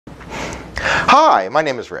Hi, my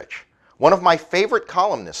name is Rich. One of my favorite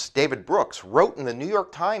columnists, David Brooks, wrote in the New York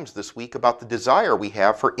Times this week about the desire we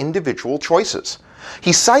have for individual choices.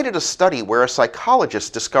 He cited a study where a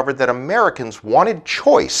psychologist discovered that Americans wanted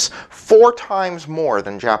choice 4 times more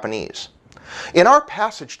than Japanese. In our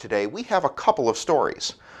passage today, we have a couple of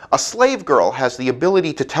stories. A slave girl has the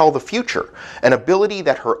ability to tell the future, an ability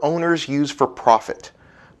that her owners use for profit.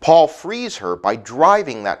 Paul frees her by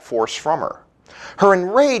driving that force from her. Her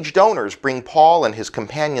enraged owners bring Paul and his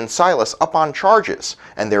companion Silas up on charges,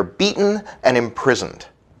 and they're beaten and imprisoned.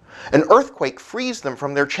 An earthquake frees them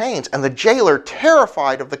from their chains, and the jailer,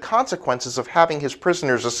 terrified of the consequences of having his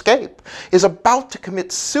prisoners escape, is about to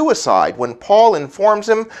commit suicide when Paul informs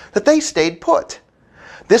him that they stayed put.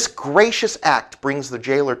 This gracious act brings the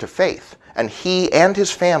jailer to faith, and he and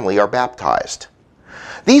his family are baptized.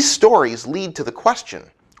 These stories lead to the question,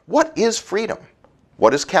 what is freedom?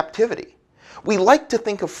 What is captivity? We like to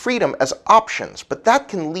think of freedom as options, but that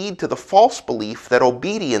can lead to the false belief that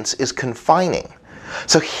obedience is confining.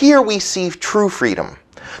 So here we see true freedom.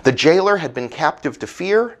 The jailer had been captive to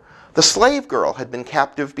fear. The slave girl had been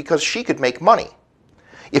captive because she could make money.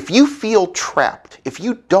 If you feel trapped, if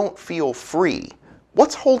you don't feel free,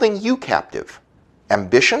 what's holding you captive?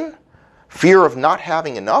 Ambition? Fear of not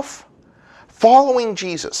having enough? Following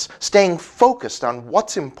Jesus, staying focused on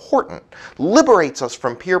what's important, liberates us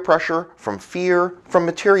from peer pressure, from fear, from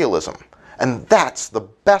materialism. And that's the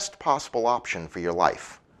best possible option for your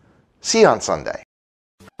life. See you on Sunday.